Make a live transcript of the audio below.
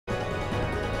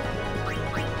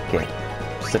Okay,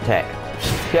 just attack.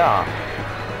 Yeah.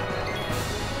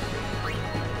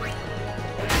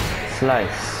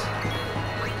 Slice.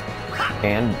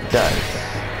 And does.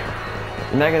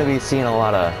 You're not going to be seeing a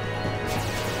lot of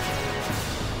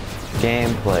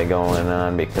gameplay going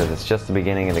on because it's just the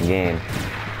beginning of the game.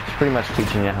 It's pretty much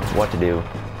teaching you what to do.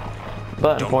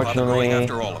 But unfortunately, going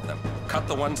after all of them. Cut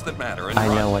the ones that matter and I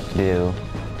run. know what to do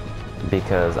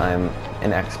because I'm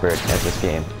an expert at this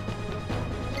game.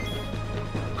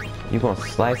 You gonna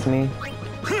slice me?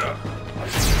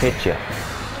 Hit ya.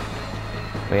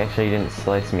 Wait, actually you didn't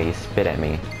slice me, you spit at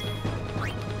me.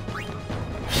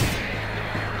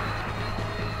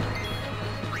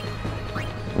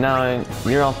 Now,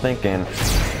 you're all thinking,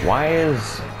 why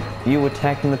is you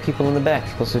attacking the people in the back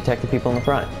supposed to attack the people in the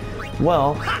front?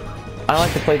 Well, I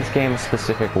like to play this game a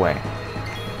specific way.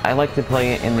 I like to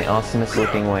play it in the awesomest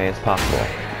looking way as possible.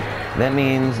 That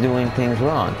means doing things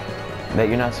wrong that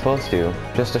you're not supposed to,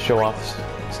 just to show off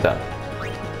stuff.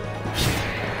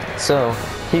 So,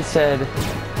 he said,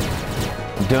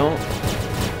 don't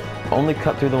only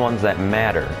cut through the ones that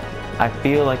matter. I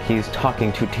feel like he's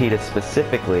talking to Tidus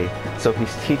specifically, so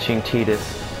he's teaching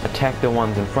Tidus, attack the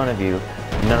ones in front of you,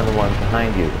 none of the ones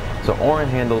behind you. So Auron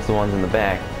handles the ones in the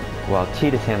back, while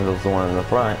Tidus handles the one in the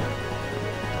front,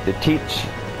 to teach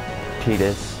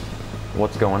Tidus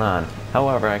what's going on.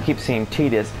 However, I keep seeing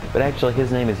Tidus, but actually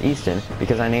his name is Easton,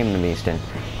 because I named him Easton.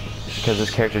 Because this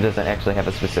character doesn't actually have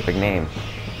a specific name.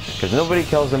 Because nobody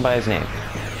calls him by his name.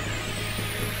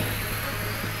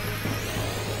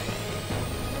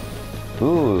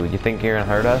 Ooh, you think you're gonna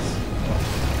hurt us?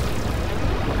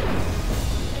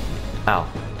 Ow.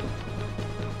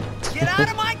 Get out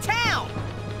of my town!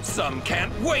 Some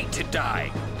can't wait to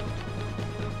die.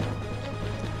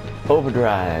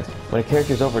 Overdrive. When a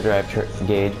character's overdrive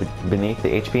gauge beneath the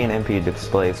HP and MP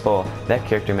display is full, that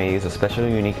character may use a special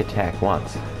unique attack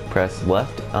once. Press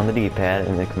left on the D-pad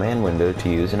in the command window to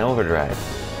use an overdrive.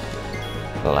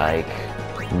 Like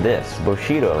this.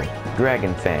 Bushido.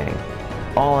 Dragon Fang.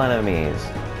 All enemies.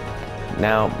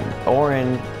 Now,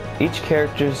 Auron, each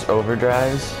character's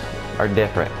overdrives are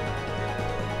different.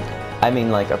 I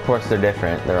mean, like, of course they're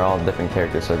different. They're all different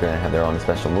characters, so they're going to have their own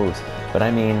special moves. But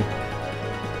I mean,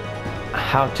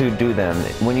 how to do them.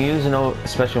 When you use a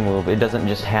special move, it doesn't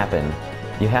just happen.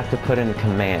 You have to put in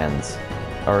commands,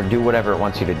 or do whatever it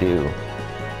wants you to do.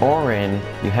 Auron,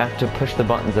 you have to push the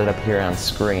buttons that appear on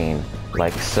screen,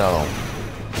 like so.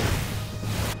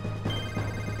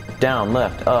 Down,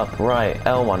 left, up, right,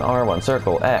 L1, R1,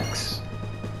 circle, X.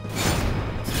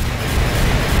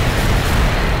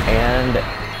 And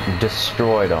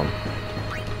destroyed them.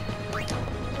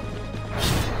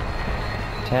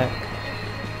 Attack.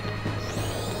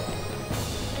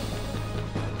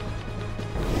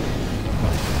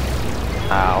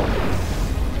 Ow.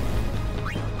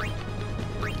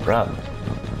 Rub.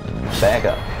 Back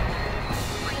up.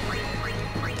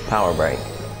 Power break.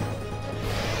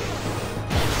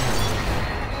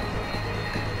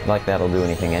 Like that'll do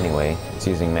anything anyway. It's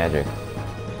using magic.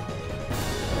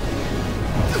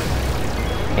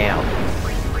 Ow.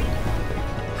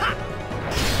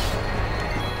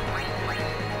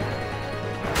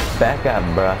 Back up,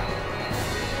 bruh.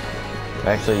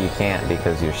 Actually, you can't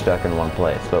because you're stuck in one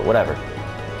place, but whatever.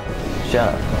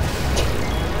 Shut up.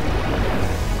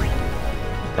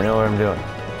 I know what I'm doing.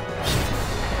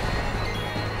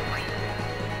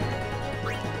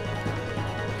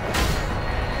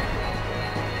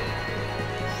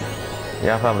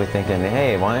 You're probably thinking,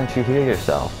 hey, why don't you heal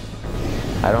yourself?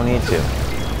 I don't need to.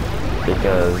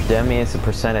 Because Demi is a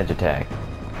percentage attack.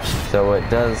 So it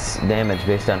does damage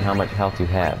based on how much health you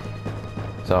have.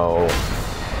 So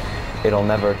it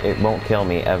won't kill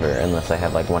me ever unless I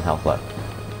have like 1 health left.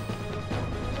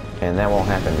 And that won't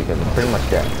happen because it's pretty much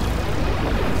dead.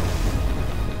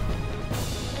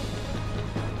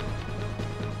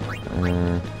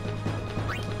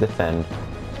 Defend.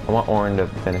 I want Auron to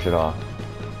finish it off.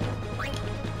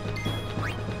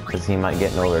 Because he might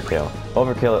get an overkill.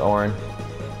 Overkill it, Auron.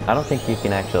 I don't think you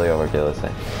can actually overkill this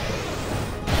thing.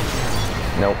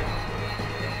 Nope.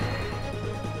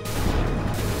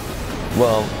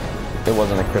 Well, it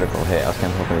wasn't a critical hit. I was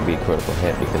kind of hoping it would be a critical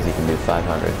hit because he can do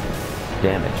 500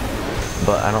 damage.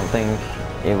 But I don't think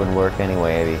it would work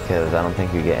anyway because I don't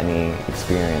think you get any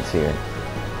experience here.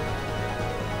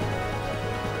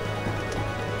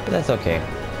 But that's okay.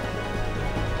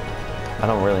 I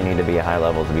don't really need to be a high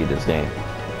level to beat this game.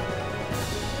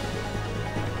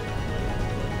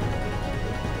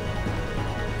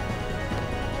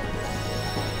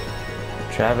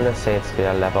 Traveler save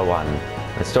skill level 1.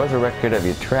 Restores a record of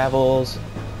your travels.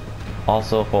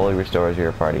 Also fully restores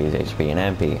your party's HP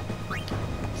and MP.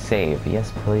 save?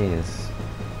 Yes, please.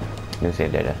 New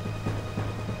save data.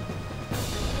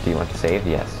 Do you want to save?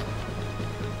 Yes.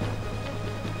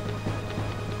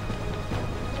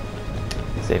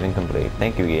 Saving complete.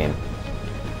 Thank you, game.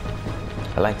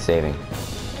 I like saving.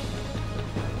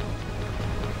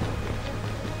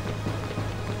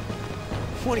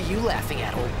 What are you laughing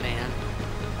at, old man?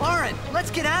 Lauren, let's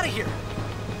get out of here.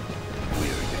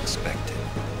 We're expected.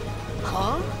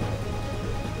 Huh?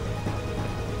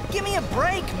 Give me a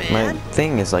break, My man.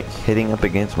 thing is like hitting up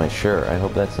against my shirt. I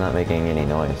hope that's not making any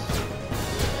noise.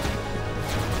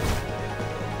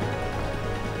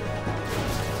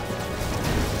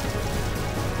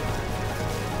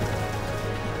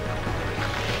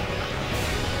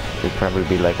 It'd probably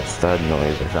be like a thud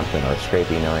noise or something, or a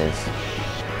scrapey noise.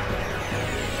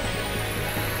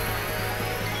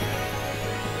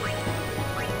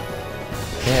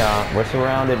 Yeah, we're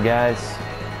surrounded, guys.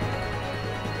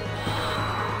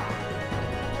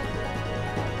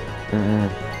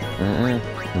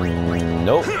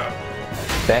 Nope.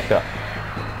 Back up.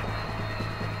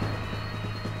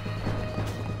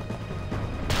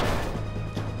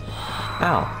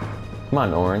 Ow. Come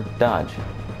on, Orin. Dodge.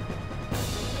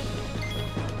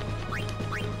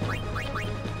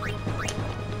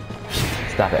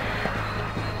 Stop it.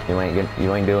 You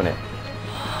ain't doing it.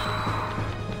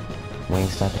 Wayne,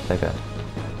 stop it, back up.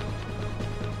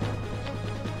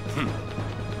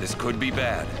 This could be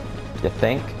bad. You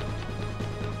think?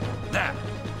 That!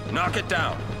 Knock it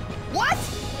down. What?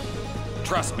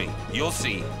 Trust me, you'll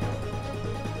see.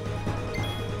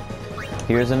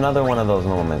 Here's another one of those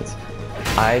moments.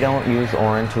 I don't use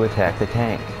Orin to attack the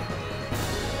tank.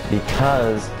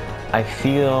 Because I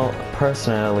feel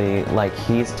personally like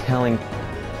he's telling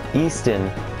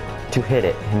Easton to hit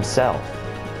it himself.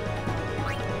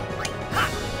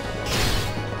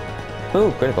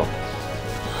 Ooh, critical.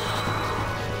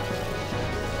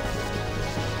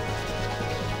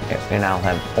 And I'll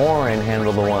have Orin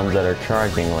handle the ones that are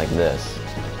charging like this.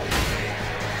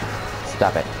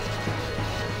 Stop it.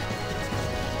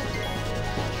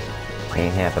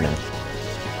 Ain't happening.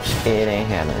 It ain't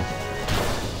happening.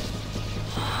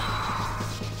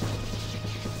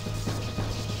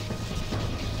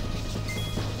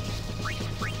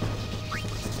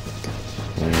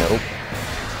 Nope.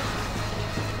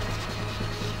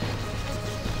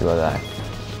 You will die.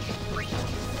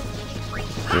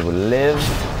 You will live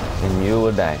and you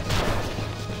will die.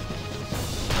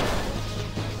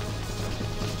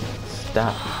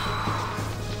 Stop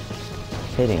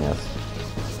hitting us.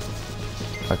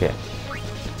 Okay.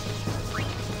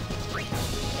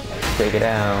 Take it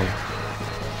down.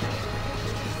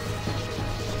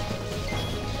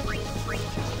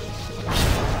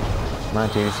 Come on,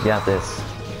 James, you got this.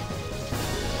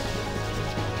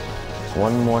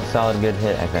 One more solid good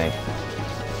hit, I think.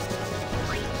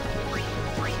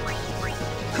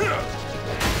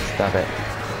 Stop it.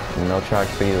 No charge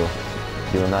for you.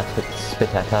 You will not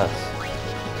spit at us.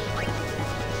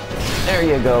 There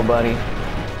you go, buddy.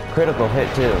 Critical hit,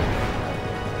 too.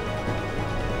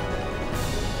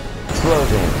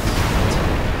 Explosions.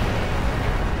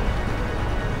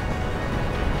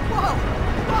 Whoa!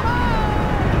 Whoa!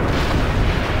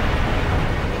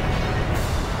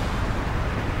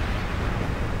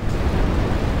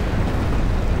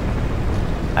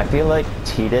 I feel like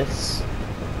Titus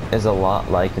is a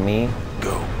lot like me.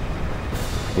 Go.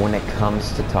 When it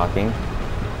comes to talking.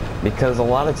 Because a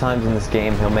lot of times in this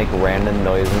game, he'll make random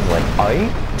noises like, "Oi?"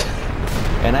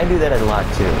 And I do that a lot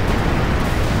too.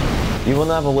 You will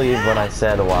not believe what I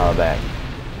said a while back.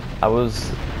 I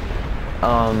was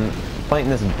fighting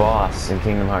this boss in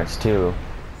Kingdom Hearts 2,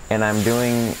 and I'm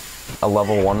doing a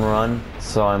level 1 run,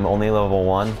 so I'm only level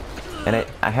 1, and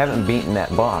I haven't beaten that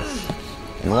boss.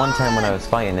 And one time when I was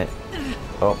fighting it,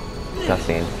 oh,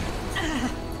 cutscene.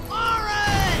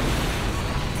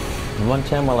 One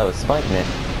time while I was fighting it,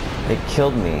 it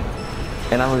killed me,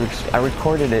 and I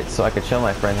recorded it so I could show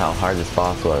my friend how hard this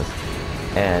boss was.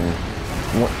 And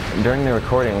during the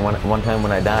recording, one time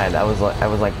when I died, I was like,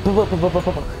 "Boop, boop, boop, boop,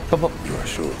 boop, boop, boop." You are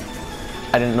sure?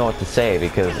 I didn't know what to say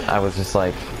because I was just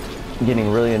like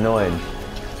getting really annoyed.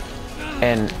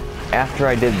 And after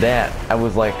I did that, I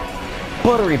was like,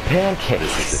 "Buttery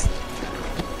pancakes!"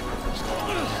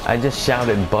 I just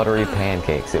shouted "buttery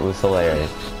pancakes." It was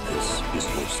hilarious. This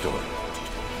is your story.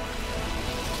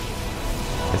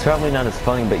 It's probably not as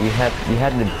funny, but you had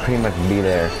to pretty much be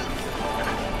there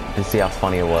to see how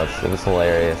funny it was. It was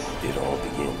hilarious. It all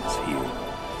begins here.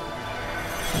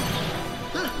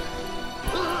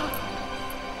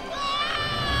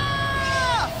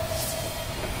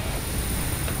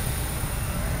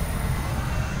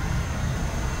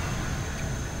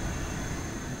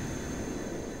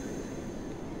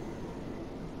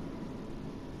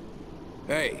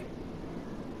 Hey!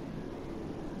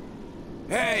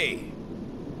 Hey!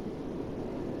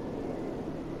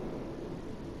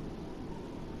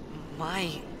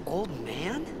 My old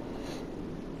man?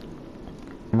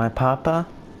 My papa?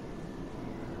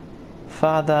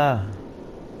 Father?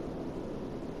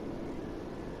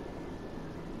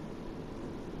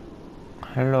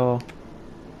 Hello.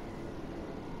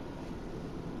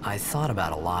 I thought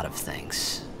about a lot of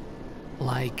things.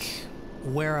 Like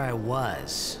where I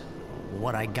was,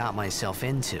 what I got myself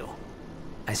into.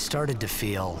 I started to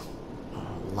feel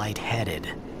lightheaded,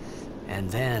 and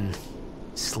then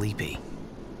sleepy.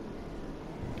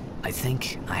 I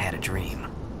think I had a dream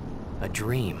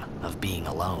of being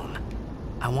alone.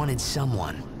 I wanted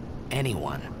someone,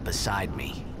 anyone beside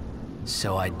me,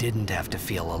 so I didn't have to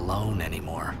feel alone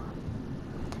anymore.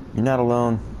 You're not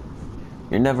alone.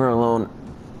 You're never alone.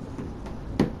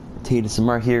 Titus, I'm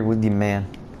right here with you, man.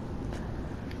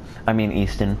 I mean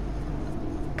Easton.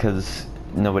 Because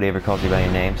nobody ever calls you by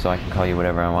your name, so I can call you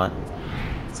whatever I want.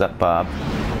 Except Bob,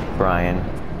 Brian,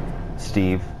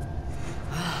 Steve.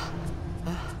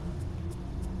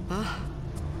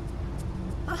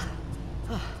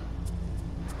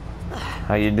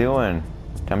 How you doing?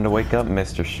 Time to wake up,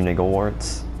 Mr.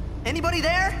 Schnigglewarts. Anybody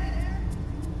there?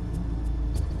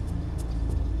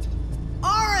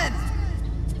 Aaron!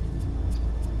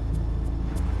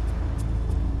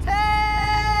 Hey!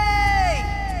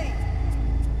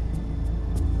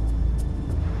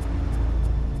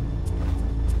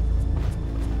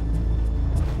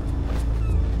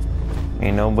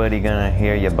 Ain't nobody gonna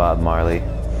hear you, Bob Marley.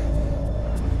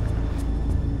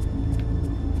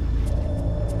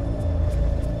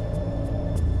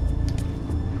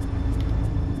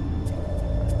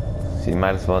 So you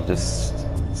might as well just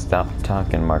stop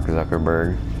talking, Mark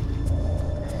Zuckerberg.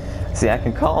 See, I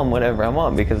can call him whatever I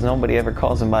want because nobody ever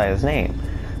calls him by his name.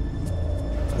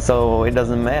 So it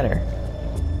doesn't matter.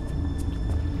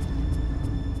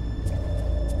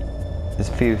 There's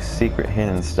a few secret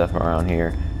hidden stuff around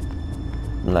here.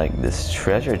 Like this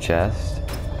treasure chest.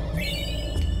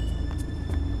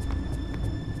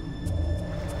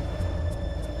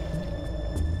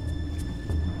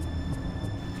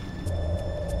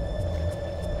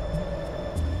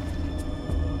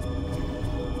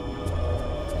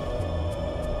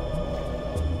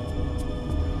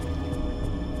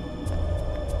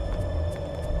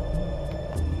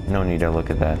 No need to look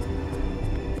at that.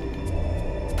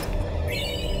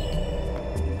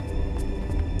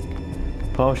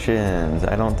 Potions.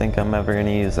 I don't think I'm ever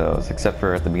gonna use those, except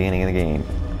for at the beginning of the game.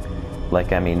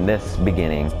 Like, I mean, this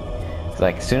beginning. It's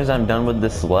like, as soon as I'm done with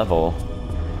this level,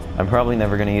 I'm probably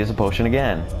never gonna use a potion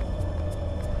again.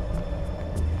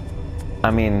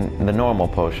 I mean, the normal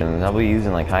potions. I'll be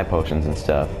using, like, high potions and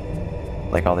stuff.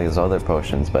 Like all these other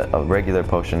potions, but a regular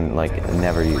potion, like,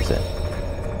 never use it.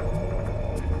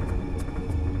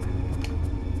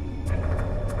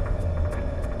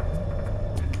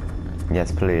 Yes,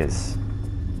 please.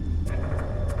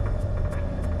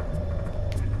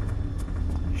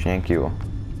 Thank you.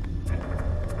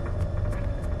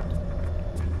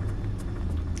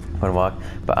 I'm gonna walk,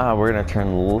 but we're gonna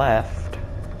turn left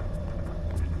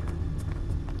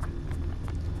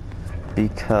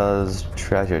because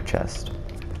treasure chest.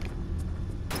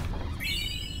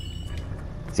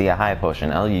 See, a high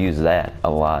potion. I'll use that a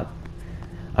lot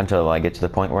until I get to the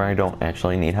point where I don't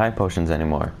actually need high potions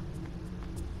anymore.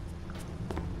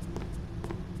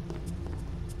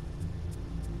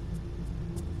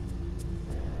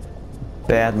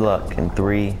 Bad luck in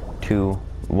 3, 2,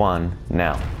 1,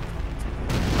 now.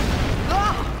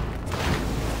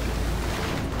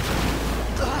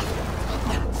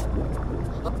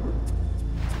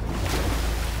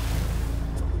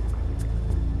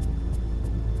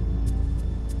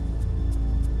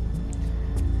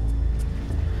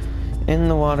 In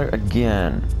the water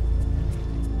again.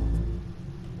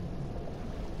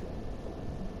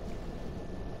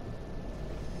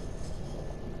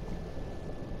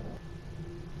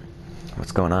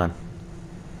 What's going on?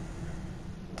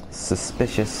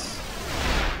 Suspicious.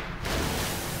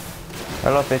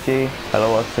 Hello, fishy.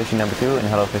 Hello, fishy number 2, and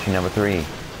hello, fishy number 3.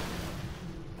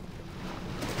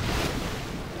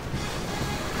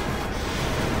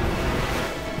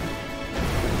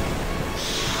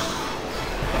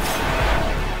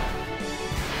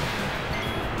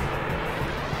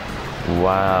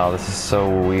 Wow, this is so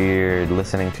weird,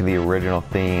 listening to the original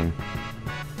theme.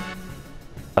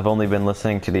 I've only been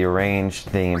listening to the arranged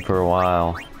theme for a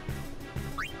while.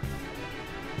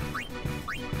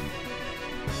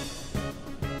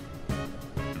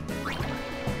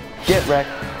 Get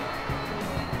wrecked!